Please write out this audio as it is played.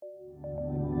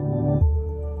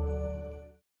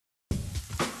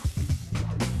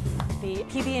the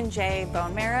PB&J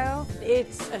bone marrow.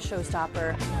 It's a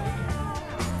showstopper.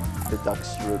 The duck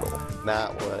strudel,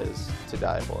 that was to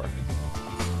die for.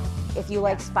 If you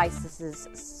like spice, this is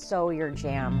so your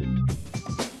jam.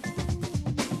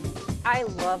 I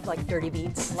love like Dirty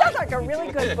Beats. Sounds like a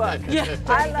really good book. Yeah.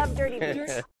 I love Dirty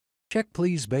Beats. Check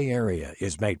Please Bay Area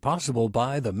is made possible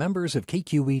by the members of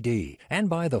KQED and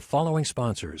by the following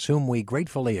sponsors whom we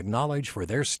gratefully acknowledge for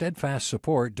their steadfast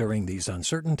support during these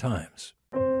uncertain times.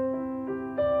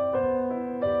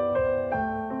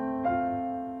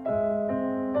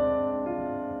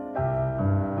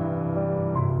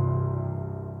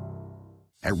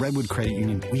 At Redwood Credit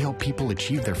Union, we help people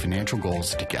achieve their financial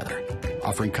goals together,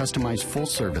 offering customized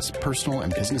full-service personal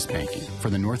and business banking for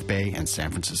the North Bay and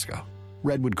San Francisco.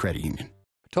 Redwood Credit Union.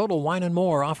 Total Wine &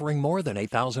 More offering more than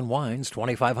 8,000 wines,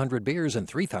 2,500 beers, and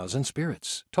 3,000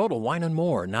 spirits. Total Wine &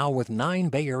 More now with 9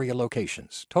 Bay Area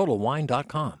locations.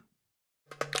 TotalWine.com.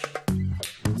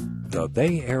 The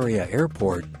Bay Area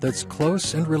airport that's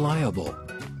close and reliable.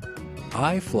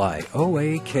 iFlyOAK.com.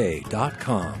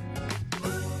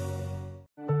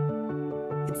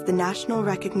 It's the national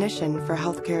recognition for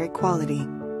healthcare equality.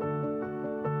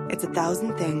 It's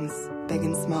 1,000 things, big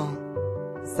and small.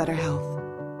 Sutter Health.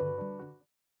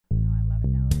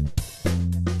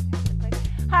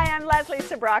 Hi, I'm Leslie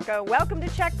Sbrocco. Welcome to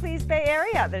Check Please Bay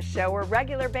Area, the show where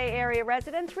regular Bay Area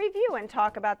residents review and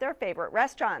talk about their favorite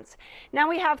restaurants. Now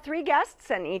we have 3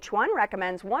 guests, and each one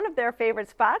recommends one of their favorite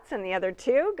spots, and the other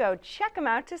 2 go check them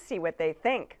out to see what they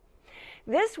think.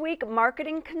 This week,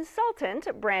 marketing consultant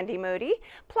Brandy Moody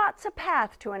plots a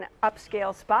path to an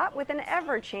upscale spot with an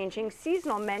ever-changing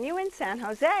seasonal menu in San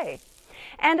Jose.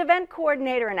 And event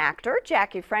coordinator and actor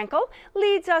Jackie Frankel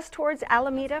leads us towards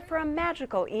Alameda for a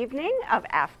magical evening of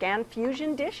Afghan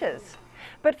fusion dishes.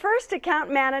 But first,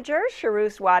 account manager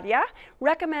Sharus Wadia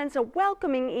recommends a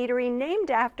welcoming eatery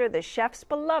named after the chef's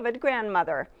beloved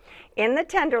grandmother. In the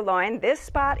Tenderloin, this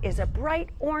spot is a bright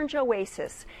orange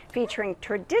oasis featuring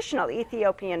traditional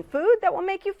Ethiopian food that will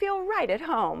make you feel right at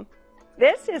home.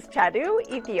 This is Tadu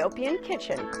Ethiopian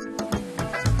Kitchen.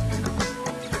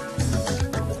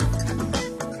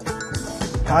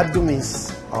 Tadu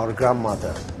means our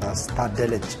grandmother. That's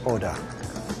Tadelet Oda.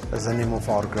 That's the name of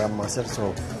our grandmother.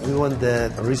 So we want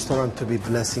the restaurant to be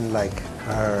blessing like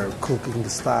her cooking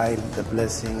style, the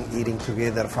blessing, eating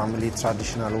together, family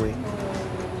traditional way.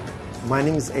 My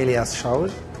name is Elias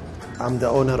Shaul. I'm the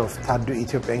owner of Tadu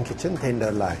Ethiopian Kitchen,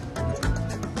 Tenderloin.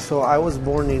 So I was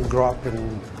born and grew up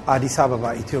in Addis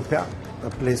Ababa, Ethiopia, a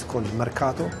place called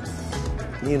Mercato.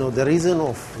 You know, the reason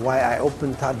of why I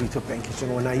opened Tadu Ethiopian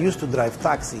Kitchen, when I used to drive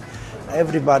taxi,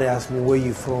 everybody asked me, where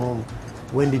you from?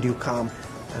 When did you come?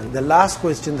 And the last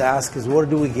question they ask is, where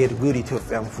do we get good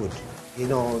Ethiopian food? You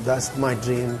know, that's my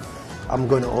dream. I'm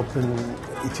going to open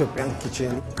Ethiopian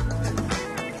Kitchen.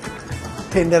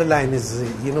 Tenderloin is,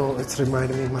 you know, it's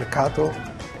reminding me of Mercato.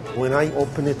 When I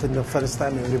open it in the first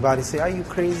time, everybody say, are you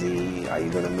crazy? Are you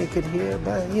going to make it here?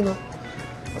 But, you know,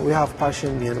 we have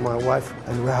passion, me and my wife,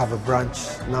 and we have a branch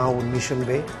now in Mission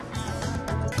Bay.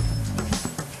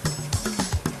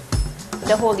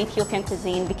 The whole Ethiopian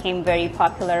cuisine became very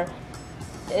popular.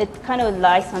 It kind of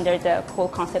lies under the whole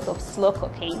concept of slow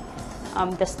cooking.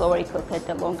 The slower you cook it,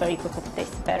 the longer you cook it, it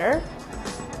tastes better.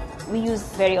 We use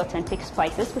very authentic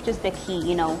spices, which is the key,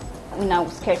 you know. We're not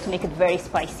scared to make it very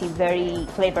spicy, very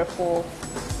flavorful.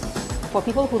 For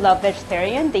people who love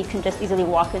vegetarian, they can just easily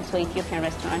walk into an Ethiopian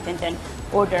restaurant and then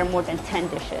order more than 10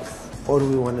 dishes. All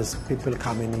we want is people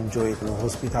come and enjoy it, you know,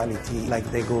 hospitality, like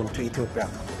they go into Ethiopia.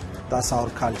 That's our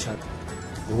culture.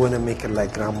 We want to make it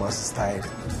like grandma's style.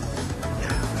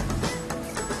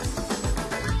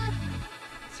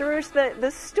 Sharus,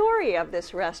 the story of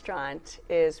this restaurant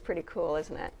is pretty cool,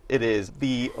 isn't it? It is.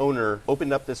 The owner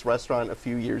opened up this restaurant a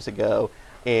few years ago,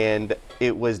 and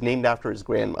it was named after his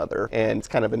grandmother, and it's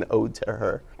kind of an ode to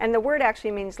her. And the word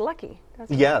actually means lucky,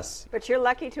 doesn't it? Yes. But you're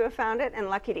lucky to have found it and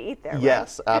lucky to eat there, right?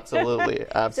 Yes, absolutely,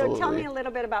 absolutely. So tell me a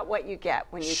little bit about what you get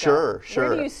when you go. Sure.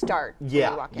 Where do you start when you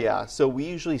walk in? Yeah. So we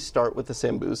usually start with the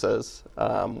sambusas,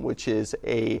 which is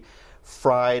a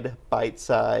fried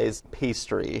bite-sized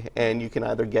pastry, and you can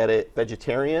either get it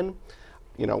vegetarian,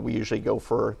 you know, we usually go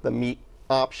for the meat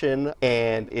option,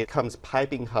 and it comes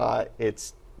piping hot.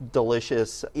 It's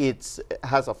delicious. It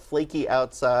has a flaky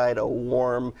outside, a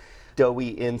warm,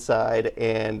 doughy inside,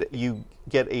 and you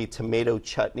get a tomato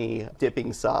chutney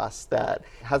dipping sauce that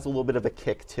has a little bit of a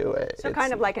kick to it. So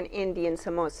kind of like an Indian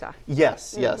samosa.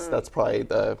 Yes, yes, that's probably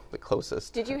the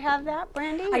closest. Did you have that,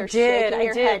 Brandy? I You're did. shaking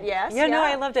your head, yes. Yeah, no,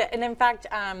 I loved it. And in fact,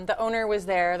 the owner was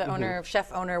there. The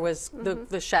chef owner was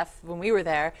the chef when we were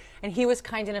there, and he was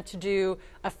kind enough to do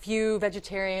a few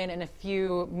vegetarian and a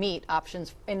few meat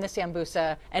options in the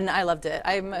sambusa, and I loved it.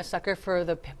 I'm a sucker for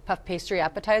the puff pastry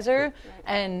appetizer,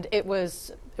 and it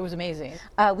was amazing.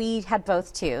 We had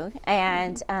both too,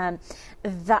 and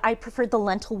I preferred the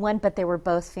lentil one, but they were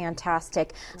both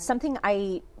fantastic. Something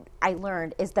I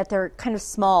learned is that they're kind of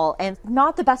small and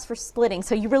not the best for splitting,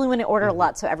 so you really want to order a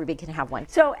lot so everybody can have one.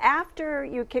 So after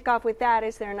you kick off with that,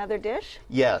 is there another dish?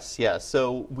 Yes, yes.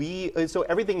 So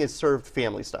everything is served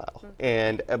family style,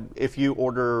 and if you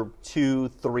order 2,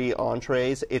 3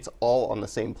 entrees, it's all on the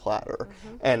same platter,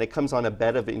 and it comes on a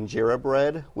bed of injera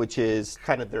bread, which is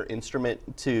kind of their instrument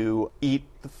to eat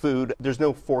the food. There's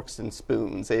no forks and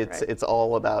spoons. It's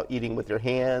all about eating with your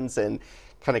hands and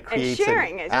kind of creates and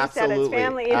sharing, as you said, it's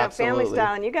family, family absolutely.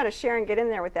 style, and you got to share and get in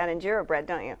there with that injera bread,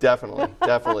 don't you?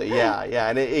 Definitely, yeah,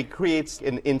 and it creates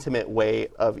an intimate way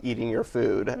of eating your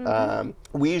food.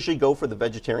 We usually go for the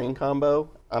vegetarian combo.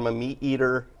 I'm a meat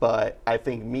eater, but I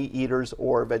think meat eaters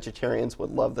or vegetarians would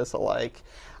love this alike.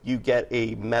 You get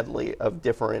a medley of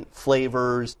different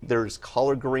flavors. There's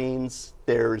collard greens.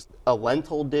 There's a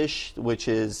lentil dish, which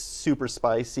is super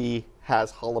spicy,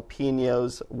 has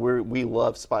jalapenos. We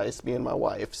love spice, me and my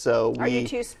wife. So Are you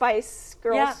two spice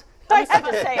girls? Yeah. I have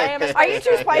to say, are you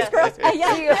two spice girls?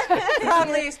 Yeah,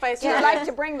 probably spicy. Do you like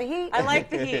to bring the heat? I like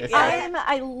the heat. Yeah.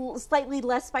 I'm a slightly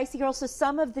less spicy girl, so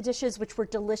some of the dishes which were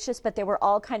delicious, but they were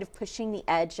all kind of pushing the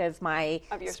edge of my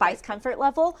spice comfort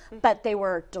level, but they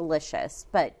were delicious.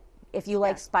 But if you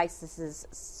like spice, this is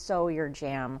so your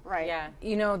jam. Right. Yeah.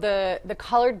 You know, the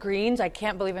collard greens, I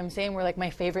can't believe I'm saying, were like my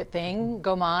favorite thing.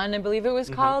 Goman, I believe it was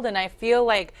called. And I feel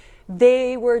like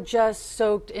they were just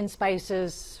soaked in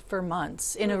spices for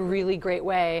months in a really great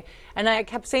way. And I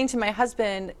kept saying to my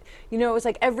husband, you know, it was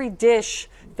like every dish,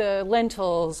 the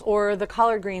lentils or the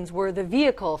collard greens were the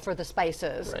vehicle for the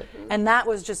spices. Right. And that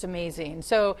was just amazing.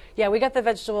 So yeah, we got the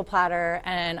vegetable platter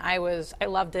and I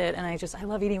loved it, and I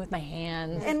love eating with my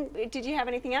hands. And did you have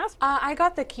anything else? I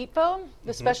got the kitfo,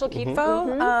 the special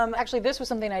kitfo. Actually, this was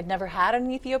something I'd never had at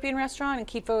an Ethiopian restaurant, and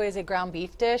kitfo is a ground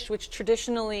beef dish, which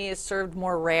traditionally is served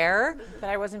more rare, but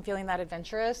I wasn't feeling that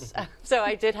adventurous, so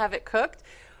I did have it cooked.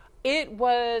 It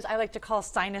was, I like to call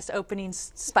sinus opening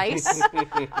spice.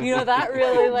 You know, that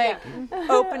really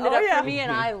opened it up for me,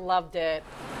 and I loved it.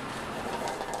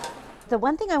 The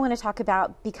one thing I want to talk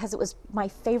about, because it was my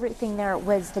favorite thing there,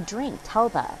 was the drink,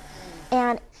 talba.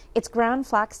 And it's ground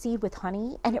flaxseed with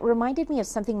honey, and it reminded me of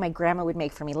something my grandma would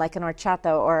make for me, like an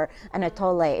horchata or an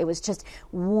atole. It was just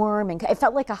warm, and it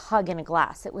felt like a hug in a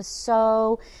glass. It was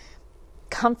so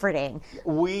comforting.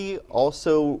 We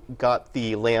also got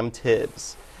the lamb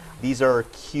tibs. These are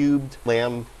cubed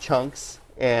lamb chunks,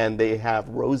 and they have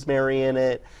rosemary in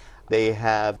it. They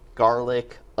have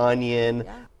garlic, onion,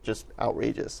 just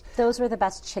outrageous. Those were the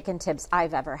best chicken tibs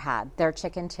I've ever had. Their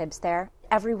chicken tibs there.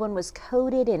 Everyone was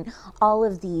coated in all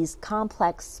of these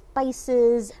complex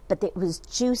spices, but it was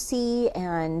juicy,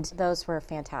 and those were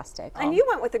fantastic. And you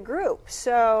went with a group,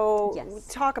 so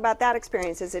talk about that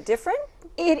experience. Is it different?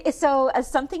 It is, so as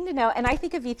something to know, and I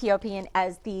think of Ethiopian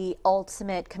as the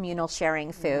ultimate communal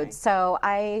sharing food. Right. So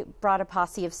I brought a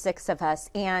posse of 6 of us,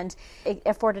 and it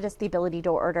afforded us the ability to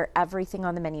order everything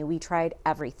on the menu. We tried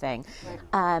everything.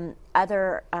 Right.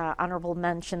 Other honorable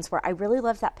mentions were, I really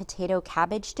loved that potato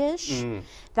cabbage dish.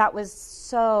 That was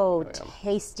so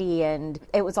tasty, and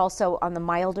it was also on the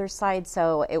milder side,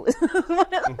 so it was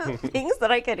one of the things that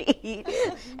I could eat.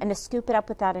 And to scoop it up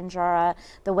with that injera,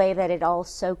 the way that it all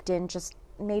soaked in, just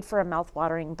made for a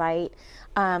mouth-watering bite.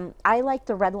 I like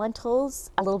the red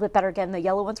lentils a little bit better. Again, the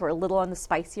yellow ones were a little on the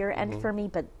spicier end for me,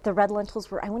 but the red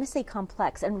lentils were, I want to say,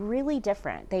 complex and really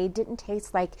different. They didn't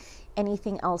taste like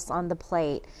anything else on the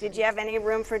plate. Did you have any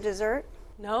room for dessert?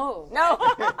 No.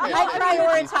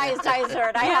 I prioritized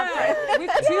dessert. I have you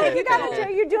got to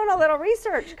do. You're doing a little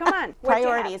research. Come on.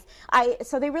 Priorities.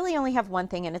 So they really only have one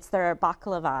thing, and it's their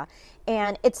baklava.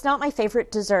 And it's not my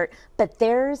favorite dessert, but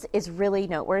theirs is really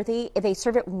noteworthy. They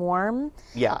serve it warm.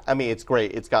 Yeah, I mean, it's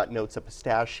great. It's got notes of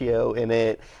pistachio in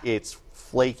it. It's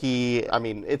flaky. I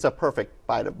mean, it's a perfect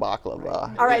bite of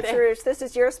baklava. All right, Sarush, this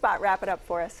is your spot. Wrap it up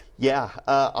for us. Yeah,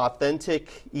 authentic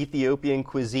Ethiopian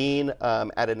cuisine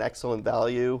at an excellent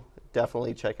value.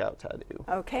 Definitely check out Tadu.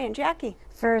 Okay, and Jackie?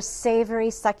 For savory,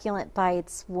 succulent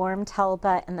bites, warm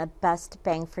talba, and the best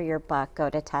bang for your buck, go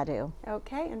to Tadu.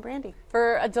 Okay, and Brandy?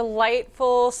 For a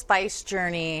delightful spice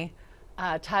journey,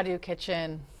 Tadu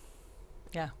Kitchen.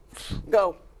 Yeah.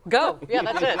 Go. Go. Yeah,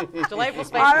 that's it. Delightful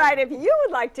space. All right, if you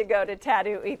would like to go to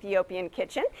Tadu Ethiopian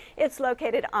Kitchen, it's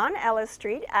located on Ellis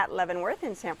Street at Leavenworth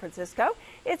in San Francisco.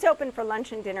 It's open for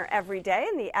lunch and dinner every day,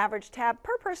 and the average tab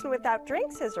per person without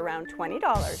drinks is around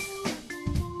 $20.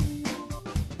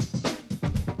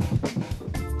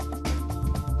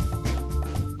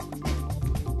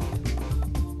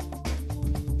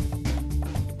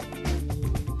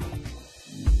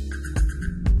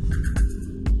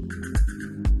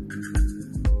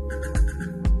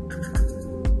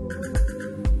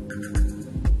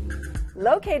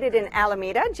 Located in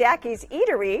Alameda, Jackie's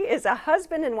Eatery is a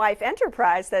husband and wife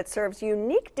enterprise that serves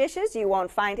unique dishes you won't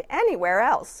find anywhere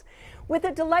else. With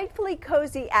a delightfully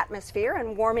cozy atmosphere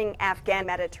and warming Afghan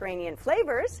Mediterranean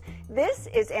flavors, this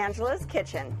is Angela's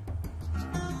Kitchen.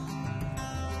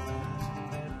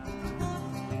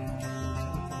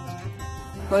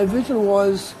 My vision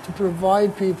was to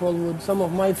provide people with some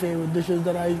of my favorite dishes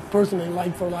that I personally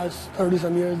like for the last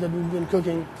 30-some years that we've been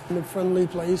cooking in a friendly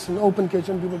place, an open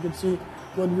kitchen, people could see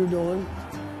what we're doing.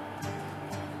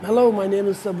 Hello, my name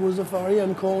is Sabur Zafari.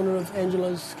 I'm co-owner of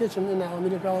Angela's Kitchen in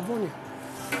Alameda, California.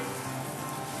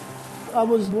 I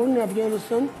was born in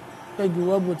Afghanistan. I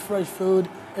grew up with fresh food,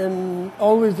 and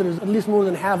always there is at least more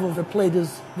than half of the plate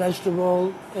is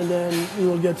vegetable, and then you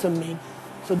will get some meat.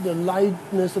 So the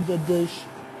lightness of the dish,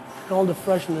 all the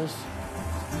freshness.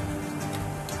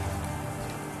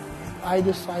 I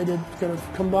decided to kind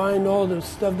of combine all the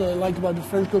stuff that I like about the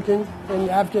French cooking and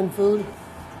the Afghan food.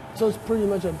 So it's pretty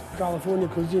much a California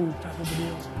cuisine type of a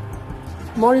deal.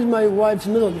 Marty's my wife's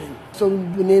middle name. So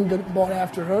we named it, bought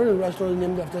after her. The restaurant is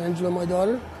named after Angela, my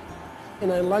daughter.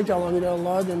 And I liked Alameda a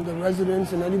lot, and the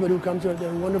residents and anybody who comes here,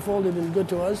 they're wonderful. They've been good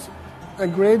to us. A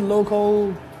great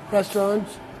local restaurant,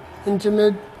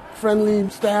 intimate, friendly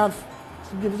staff.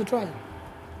 So give us a try.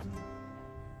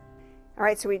 All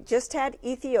right, so we just had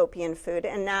Ethiopian food,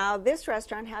 and now this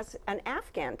restaurant has an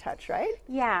Afghan touch, right?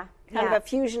 Yeah. Kind of a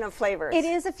fusion of flavors. It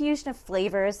is a fusion of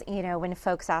flavors. You know, when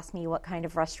folks ask me what kind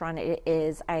of restaurant it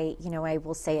is, I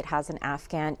will say it has an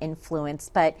Afghan influence,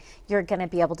 but you're going to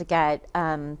be able to get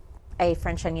a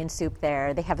French onion soup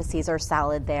there. They have a Caesar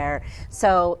salad there.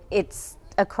 So it's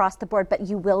across the board, but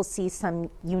you will see some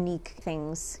unique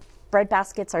things. Bread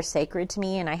baskets are sacred to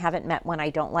me, and I haven't met one I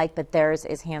don't like, but theirs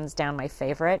is hands down my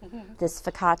favorite. This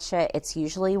focaccia, it's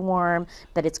usually warm,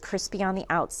 but it's crispy on the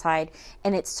outside,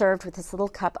 and it's served with this little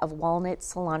cup of walnut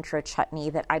cilantro chutney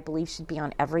that I believe should be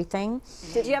on everything.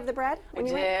 Did you have the bread? I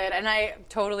did, and I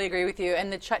totally agree with you. And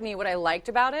the chutney, what I liked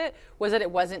about it was that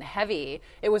it wasn't heavy.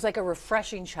 It was like a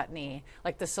refreshing chutney.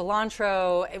 Like the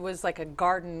cilantro, it was like a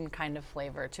garden kind of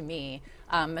flavor to me.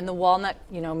 And the walnut,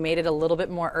 made it a little bit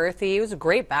more earthy. It was a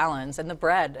great balance. And the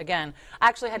bread, again, I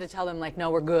actually had to tell them, no,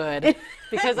 we're good.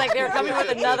 Because, they were coming with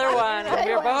another one. And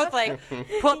we were both,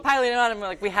 piling it on, and we're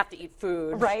like, we have to eat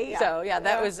food. Right. So, yeah,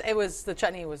 the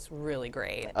chutney was really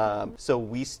great. So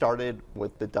we started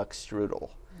with the duck strudel,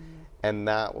 and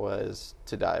that was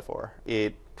to die for.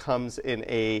 It comes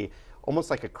in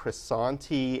almost like a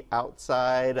croissant-y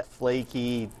outside,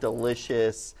 flaky,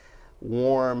 delicious,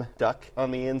 warm duck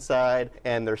on the inside,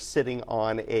 and they're sitting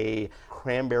on a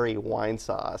cranberry wine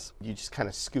sauce. You just kind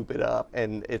of scoop it up,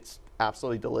 and it's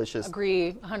absolutely delicious.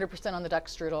 Agree 100% on the duck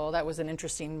strudel. That was an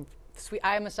interesting sweet.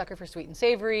 I'm a sucker for sweet and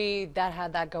savory. That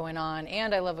had that going on,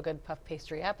 and I love a good puff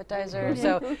pastry appetizer.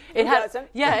 So it had,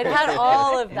 it had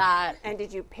all of that. And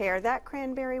did you pair that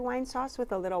cranberry wine sauce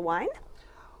with a little wine?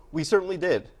 We certainly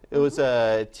did. It was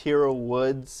a Tierra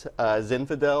Woods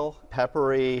Zinfandel,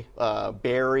 peppery,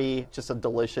 berry, just a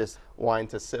delicious wine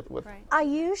to sip with. Right. I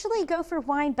usually go for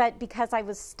wine, but because I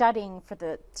was studying for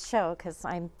the show, because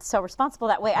I'm so responsible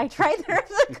that way, I tried there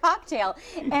as a cocktail,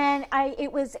 and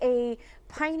it was a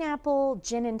pineapple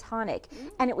gin and tonic,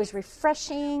 and it was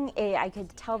refreshing. I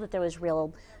could tell that there was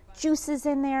real juices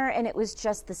in there, and it was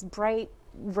just this bright,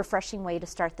 refreshing way to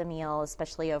start the meal,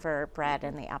 especially over bread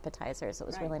and the appetizers. It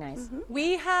was really nice.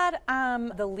 We had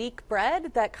the leek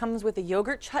bread that comes with a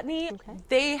yogurt chutney. Okay.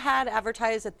 They had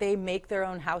advertised that they make their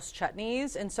own house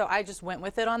chutneys, and so I just went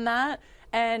with it on that.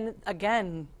 And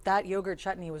again, that yogurt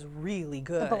chutney was really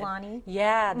good. The Balani?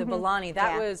 Yeah, the Balani.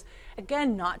 That was,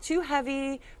 again, not too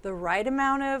heavy, the right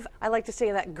amount of, I like to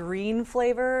say, that green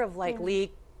flavor of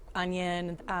leek,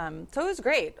 onion. So it was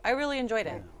great. I really enjoyed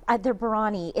it. Their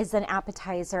Barani is an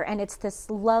appetizer, and it's this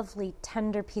lovely,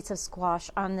 tender piece of squash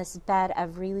on this bed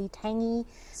of really tangy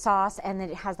sauce, and then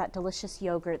it has that delicious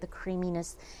yogurt, the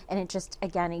creaminess, and it just,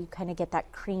 again, you kind of get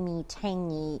that creamy,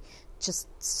 tangy, just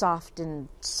soft and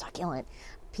succulent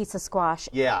piece of squash.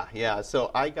 Yeah.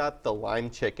 So I got the lime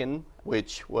chicken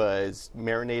which was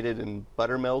marinated in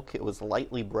buttermilk. It was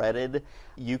lightly breaded.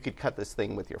 You could cut this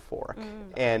thing with your fork.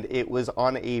 And it was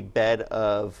on a bed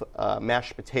of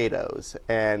mashed potatoes.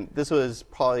 And this was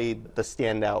probably the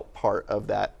standout part of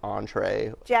that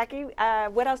entree. Jackie,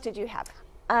 what else did you have?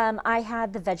 I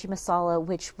had the veggie masala,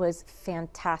 which was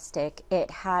fantastic.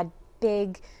 It had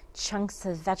big chunks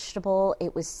of vegetable.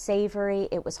 It was savory,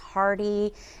 it was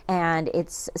hearty, and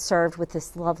it's served with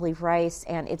this lovely rice,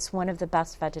 and it's one of the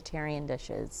best vegetarian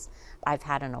dishes I've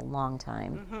had in a long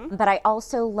time. But I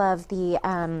also love the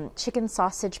chicken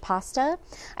sausage pasta.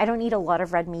 I don't eat a lot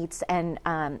of red meats, and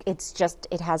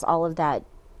it has all of that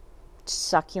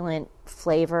succulent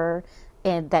flavor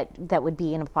and that would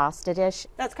be in a pasta dish.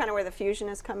 That's kind of where the fusion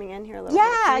is coming in here a little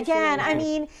Yeah, bit. again, I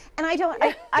mean, and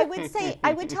I would say,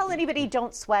 I would tell anybody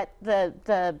don't sweat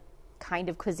the kind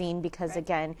of cuisine because,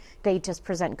 again, they just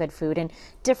present good food and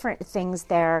different things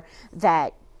there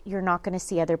that you're not going to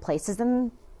see other places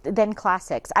than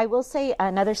classics. I will say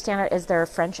another standard is their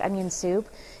French onion soup.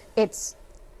 It's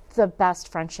the best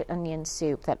French onion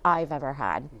soup that I've ever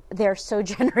had. They're so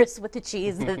generous with the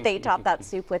cheese that they top that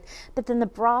soup with. But then the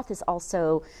broth is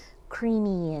also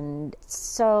creamy and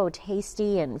so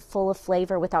tasty and full of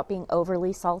flavor without being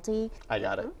overly salty. I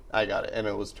got it. And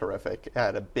it was terrific. It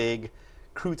had a big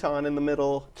crouton in the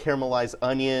middle, caramelized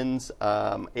onions,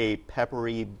 a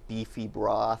peppery, beefy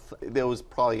broth. That was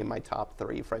probably in my top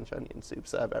 3 French onion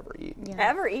soups I've ever eaten. Yeah.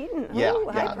 Ever eaten? Yeah, Ooh,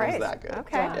 high it praise. was that good.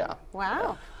 Okay. Yeah.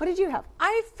 Wow. What did you have?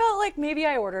 I felt like maybe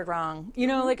I ordered wrong. You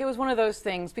know, like it was one of those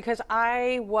things because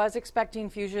I was expecting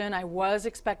fusion. I was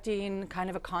expecting kind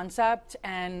of a concept,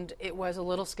 and it was a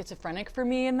little schizophrenic for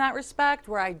me in that respect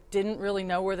where I didn't really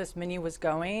know where this menu was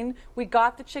going. We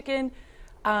got the chicken.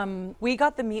 We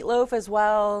got the meatloaf as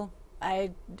well.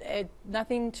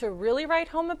 Nothing to really write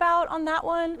home about on that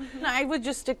one. I would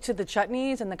just stick to the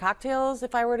chutneys and the cocktails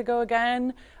if I were to go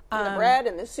again. The bread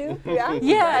and the soup, yeah?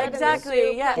 Yeah,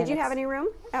 exactly. Yeah. Did you have any room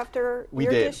after your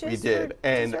dishes? We did.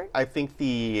 And dessert? I think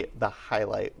the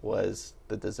highlight was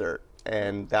the dessert,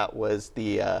 and that was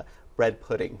the bread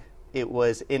pudding. It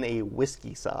was in a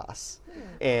whiskey sauce,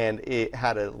 and it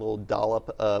had a little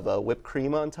dollop of whipped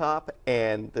cream on top,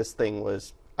 and this thing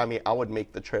was, I mean, I would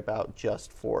make the trip out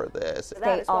just for this.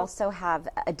 They also have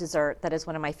a dessert that is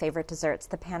one of my favorite desserts,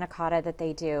 the panna cotta that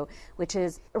they do, which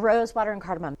is rose water and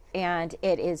cardamom, and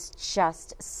it is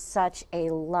just such a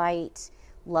light,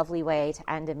 lovely way to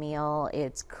end a meal.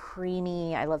 It's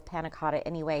creamy. I love panna cotta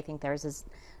anyway. I think theirs is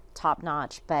top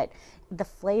notch, but the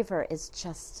flavor is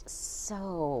just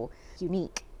so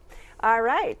unique. All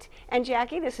right. And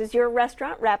Jackie, this is your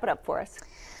restaurant. Wrap it up for us.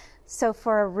 So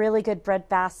for a really good bread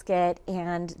basket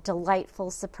and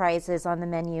delightful surprises on the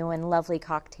menu and lovely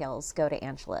cocktails, go to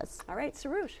Angela's. All right,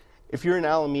 Sarouche. If you're in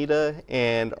Alameda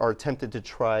and are tempted to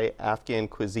try Afghan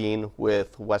cuisine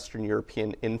with Western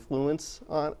European influence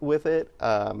with it,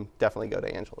 definitely go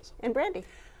to Angela's. And Brandy.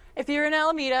 If you're in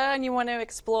Alameda and you want to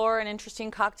explore an interesting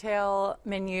cocktail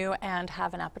menu and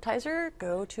have an appetizer,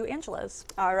 go to Angela's.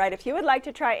 All right, if you would like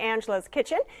to try Angela's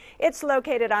Kitchen, it's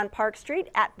located on Park Street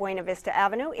at Buena Vista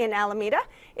Avenue in Alameda.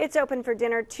 It's open for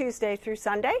dinner Tuesday through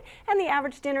Sunday, and the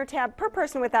average dinner tab per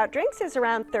person without drinks is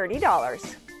around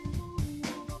 $30.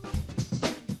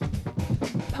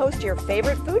 Post your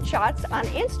favorite food shots on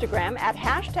Instagram at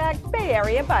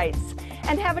 #BayAreaBites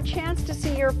and have a chance to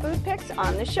see your food pics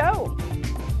on the show.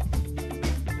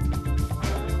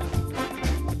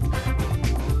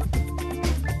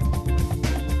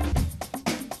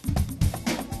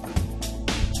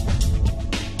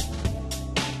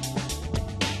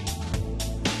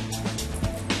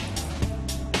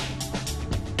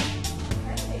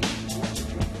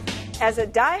 As a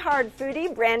die-hard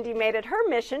foodie, Brandy made it her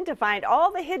mission to find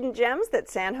all the hidden gems that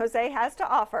San Jose has to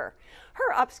offer.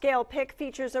 Her upscale pick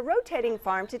features a rotating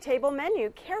farm-to-table menu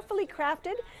carefully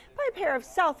crafted by a pair of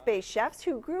South Bay chefs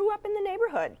who grew up in the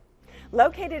neighborhood.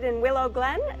 Located in Willow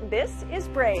Glen, this is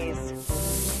Braised.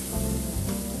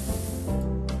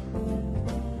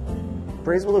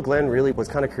 Braised Willow Glen really was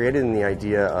kind of created in the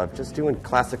idea of just doing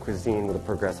classic cuisine with a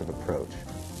progressive approach.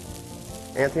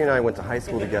 Anthony and I went to high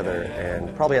school together,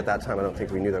 and probably at that time I don't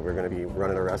think we knew that we were going to be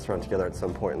running a restaurant together at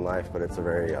some point in life, but it's a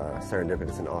very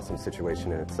serendipitous and awesome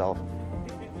situation in itself.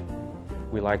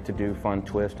 We like to do fun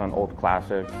twists on old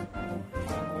classics,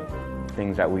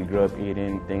 things that we grew up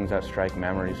eating, things that strike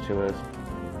memories to us.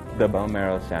 The bone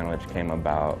marrow sandwich came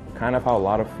about, kind of how a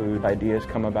lot of food ideas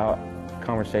come about,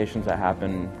 conversations that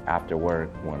happen after work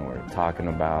when we're talking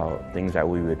about things that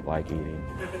we would like eating.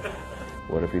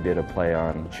 What if we did a play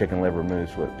on chicken liver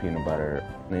mousse with peanut butter?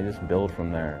 And they just build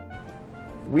from there.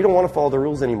 we don't want to follow the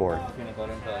rules anymore. Gonna go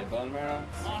into like bone marrow.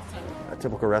 A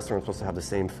typical restaurant is supposed to have the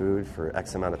same food for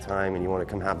X amount of time, and you want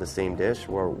to come have the same dish.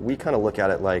 Where we kind of look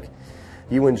at it like,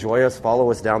 you enjoy us,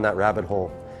 follow us down that rabbit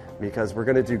hole, because we're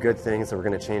going to do good things and we're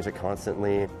going to change it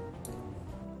constantly.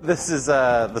 This is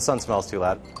the sun smells too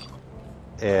loud.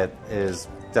 It is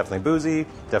definitely boozy,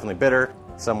 definitely bitter,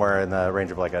 somewhere in the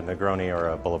range of like a Negroni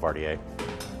or a Boulevardier.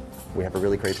 We have a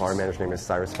really great bar manager named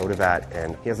Cyrus Hodavat,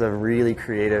 and he has a really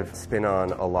creative spin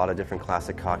on a lot of different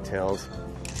classic cocktails.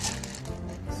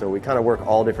 So we kind of work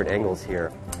all different angles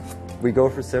here. We go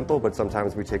for simple, but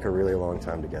sometimes we take a really long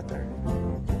time to get there.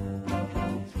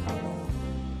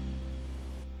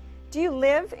 Do you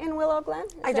live in Willow Glen?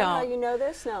 Is I that don't. How you know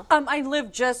this? No. I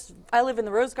live in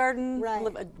the Rose Garden,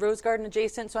 live Rose Garden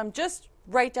adjacent, so I'm just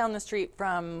right down the street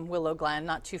from Willow Glen,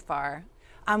 not too far.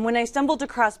 When I stumbled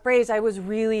across Braised, I was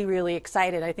really, really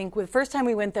excited. I think the first time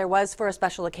we went there was for a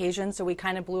special occasion, so we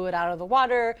kind of blew it out of the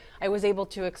water. I was able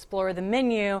to explore the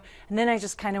menu, and then I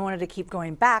just kind of wanted to keep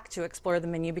going back to explore the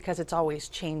menu because it's always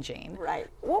changing. Right.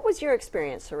 What was your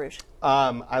experience, Sarush?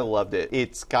 I loved it.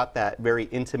 It's got that very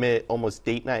intimate, almost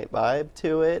date night vibe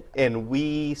to it. And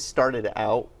we started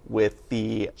out with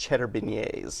the cheddar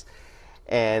beignets,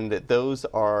 and those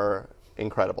are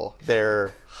incredible.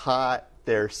 They're hot.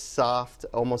 They're soft,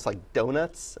 almost like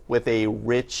donuts, with a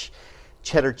rich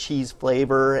cheddar cheese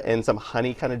flavor and some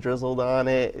honey kind of drizzled on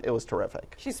it. It was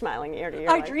terrific. She's smiling ear to ear.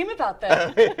 I dream about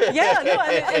that. Yeah, no,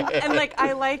 and like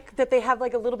I like that they have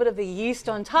like a little bit of the yeast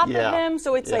on top of them,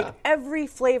 so it's like every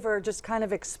flavor just kind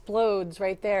of explodes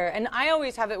right there. And I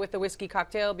always have it with the whiskey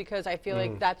cocktail because I feel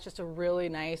like that's just a really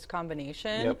nice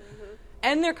combination. Yep.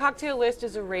 And their cocktail list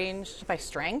is arranged by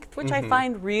strength, which I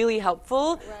find really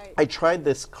helpful. Right. I tried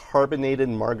this carbonated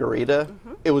margarita.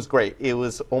 It was great. It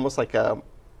was almost like a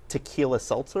tequila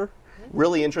seltzer.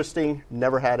 Really interesting.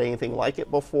 Never had anything like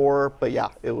it before, but yeah,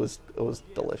 it was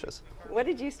delicious. What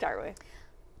did you start with?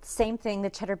 Same thing, the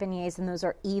cheddar beignets, and those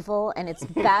are evil, and it's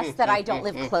best that I don't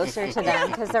live closer to them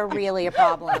because they're really a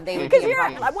problem. They would be a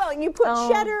problem. Well, you put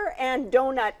cheddar and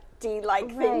donut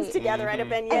things together at a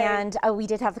beignet. And we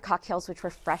did have the cocktails, which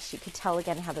were fresh. You could tell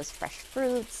again how those fresh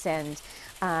fruits, and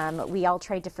we all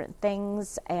tried different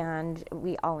things, and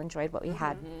we all enjoyed what we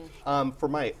had. For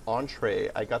my entree,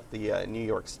 I got the New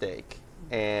York steak,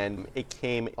 and it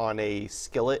came on a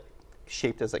skillet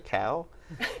shaped as a cow.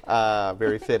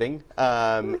 Very fitting.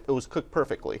 It was cooked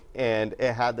perfectly, and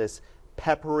it had this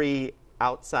peppery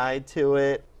outside to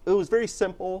it. It was very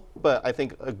simple, but I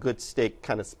think a good steak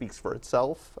kind of speaks for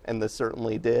itself, and this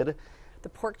certainly did. The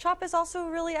pork chop is also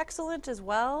really excellent as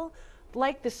well.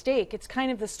 Like the steak, it's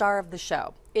kind of the star of the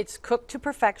show. It's cooked to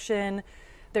perfection.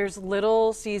 There's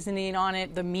little seasoning on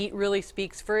it. The meat really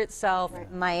speaks for itself.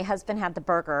 My husband had the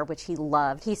burger, which he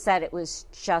loved. He said it was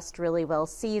just really well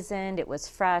seasoned. It was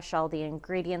fresh. All the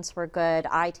ingredients were good.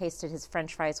 I tasted his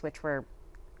French fries, which were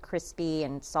crispy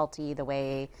and salty the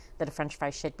way that a French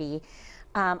fry should be.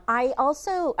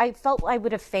 I felt I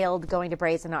would have failed going to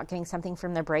Braised and not getting something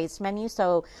from the Braised menu,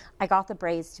 so I got the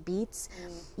Braised beets.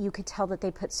 You could tell that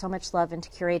they put so much love into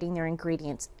curating their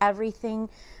ingredients. Everything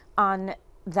on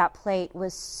that plate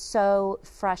was so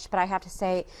fresh, but I have to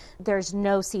say there's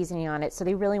no seasoning on it, so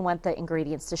they really want the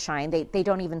ingredients to shine. They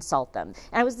don't even salt them.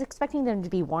 And I was expecting them to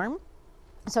be warm,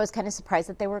 so I was kind of surprised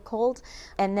that they were cold.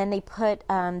 And then they put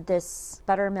this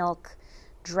buttermilk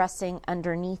dressing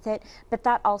underneath it, but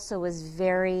that also was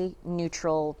very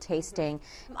neutral tasting.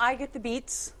 I get the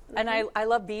beets, and I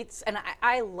love beets, and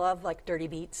I love like dirty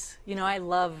beets. You know, I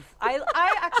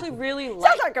actually really like.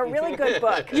 Sounds like a really good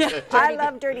book. Yeah, I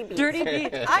love dirty beets. Dirty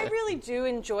beets. I really do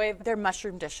enjoy their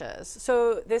mushroom dishes.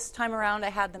 So this time around, I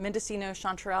had the Mendocino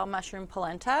Chanterelle mushroom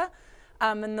polenta.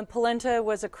 And the polenta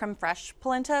was a creme fraiche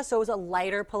polenta, so it was a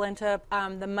lighter polenta.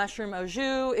 The mushroom au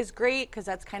jus is great because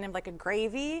that's kind of like a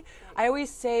gravy. I always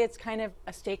say it's kind of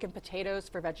a steak and potatoes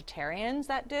for vegetarians,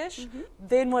 that dish.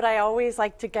 Then what I always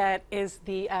like to get is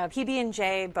the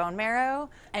PB&J bone marrow,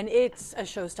 and it's a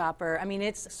showstopper. I mean,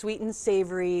 it's sweet and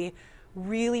savory,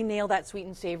 really nail that sweet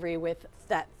and savory with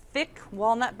that thick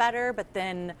walnut batter, but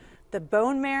then the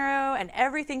bone marrow and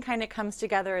everything kind of comes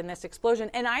together in this explosion.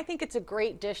 And I think it's a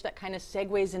great dish that kind of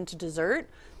segues into dessert.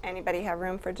 Anybody have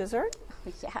room for dessert?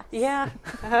 Yeah. Yeah.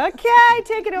 Okay,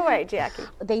 take it away, Jackie.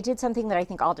 They did something that I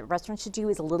think all restaurants should do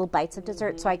is little bites of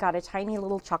dessert. So I got a tiny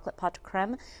little chocolate pot de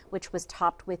creme, which was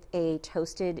topped with a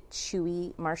toasted,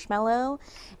 chewy marshmallow.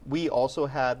 We also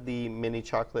had the mini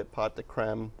chocolate pot de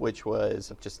creme, which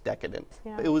was just decadent.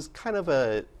 It was kind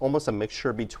of almost a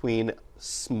mixture between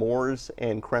s'mores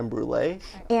and creme brulee.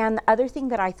 And the other thing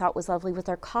that I thought was lovely with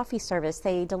their coffee service,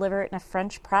 they deliver it in a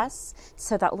French press.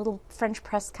 So that little French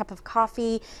press cup of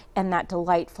coffee and that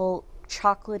delightful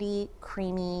chocolatey,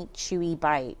 creamy, chewy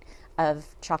bite of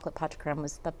chocolate pâte crème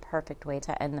was the perfect way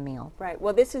to end the meal. Right.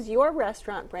 Well, this is your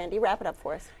restaurant, Brandy. Wrap it up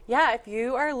for us. Yeah, if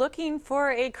you are looking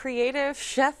for a creative,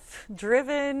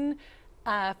 chef-driven,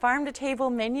 farm-to-table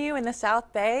menu in the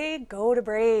South Bay, go to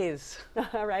Braze.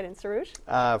 All right, and Sarush?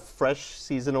 Fresh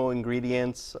seasonal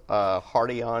ingredients,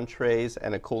 hearty entrees,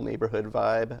 and a cool neighborhood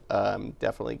vibe.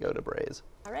 Definitely go to Braze.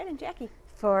 All right, and Jackie?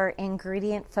 For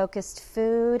ingredient-focused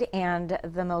food and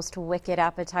the most wicked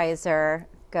appetizer,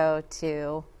 go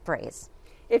to Braze.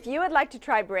 If you would like to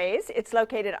try Braze, it's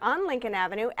located on Lincoln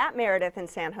Avenue at Meredith in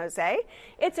San Jose.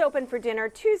 It's open for dinner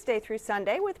Tuesday through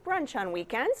Sunday with brunch on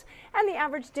weekends, and the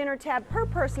average dinner tab per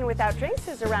person without drinks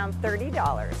is around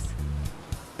 $30.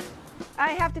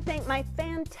 I have to thank my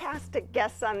fantastic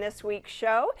guests on this week's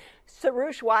show.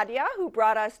 Sarush Wadia, who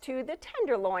brought us to the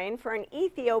Tenderloin for an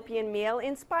Ethiopian meal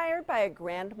inspired by a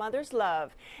grandmother's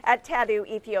love at Tadu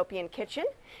Ethiopian Kitchen.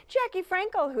 Jackie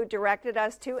Frankel, who directed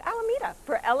us to Alameda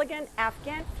for elegant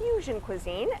Afghan fusion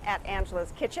cuisine at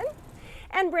Angela's Kitchen.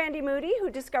 And Brandy Moody, who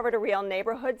discovered a real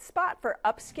neighborhood spot for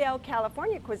upscale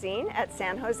California cuisine at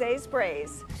San Jose's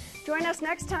Braze. Join us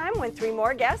next time when 3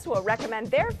 more guests will recommend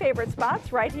their favorite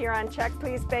spots right here on Check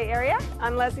Please Bay Area.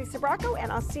 I'm Leslie Sbrocco, and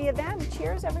I'll see you then.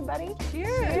 Cheers, everybody.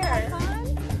 Cheers.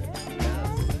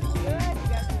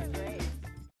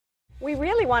 We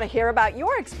really want to hear about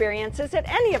your experiences at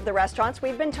any of the restaurants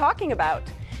we've been talking about.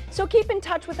 So keep in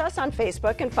touch with us on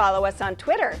Facebook and follow us on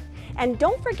Twitter. And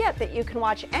don't forget that you can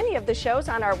watch any of the shows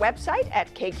on our website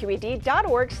at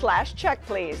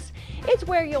kqed.org/checkplease. It's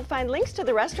where you'll find links to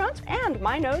the restaurants and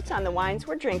my notes on the wines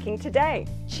we're drinking today.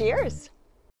 Cheers!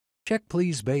 Check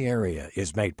Please Bay Area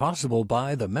is made possible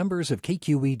by the members of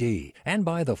KQED and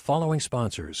by the following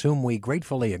sponsors whom we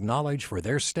gratefully acknowledge for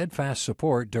their steadfast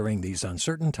support during these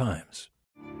uncertain times.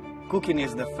 Cooking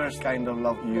is the first kind of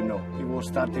love you know. It was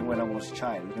starting when I was a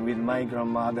child with my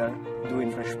grandmother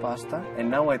doing fresh pasta,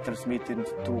 and now I transmit it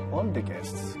to all the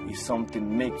guests. It's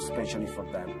something made specially for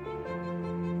them.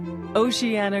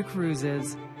 Oceana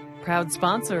Cruises, proud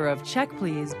sponsor of Check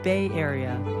Please Bay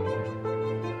Area.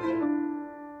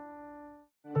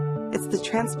 It's the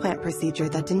transplant procedure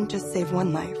that didn't just save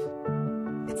one life.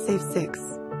 It saved 6.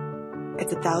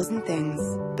 It's 1,000 things,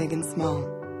 big and small.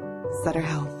 Sutter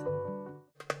Health.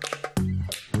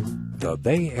 The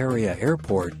Bay Area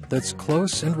airport that's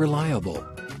close and reliable.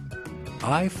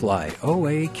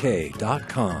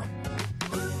 iFlyOAK.com.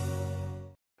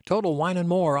 Total Wine &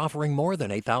 More offering more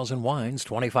than 8,000 wines,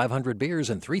 2,500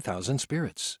 beers, and 3,000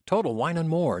 spirits. Total Wine &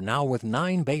 More now with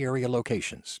 9 Bay Area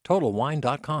locations.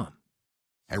 TotalWine.com.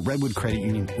 At Redwood Credit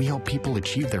Union, we help people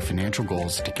achieve their financial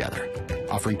goals together,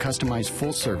 offering customized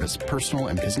full-service personal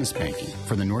and business banking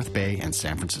for the North Bay and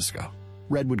San Francisco.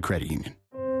 Redwood Credit Union.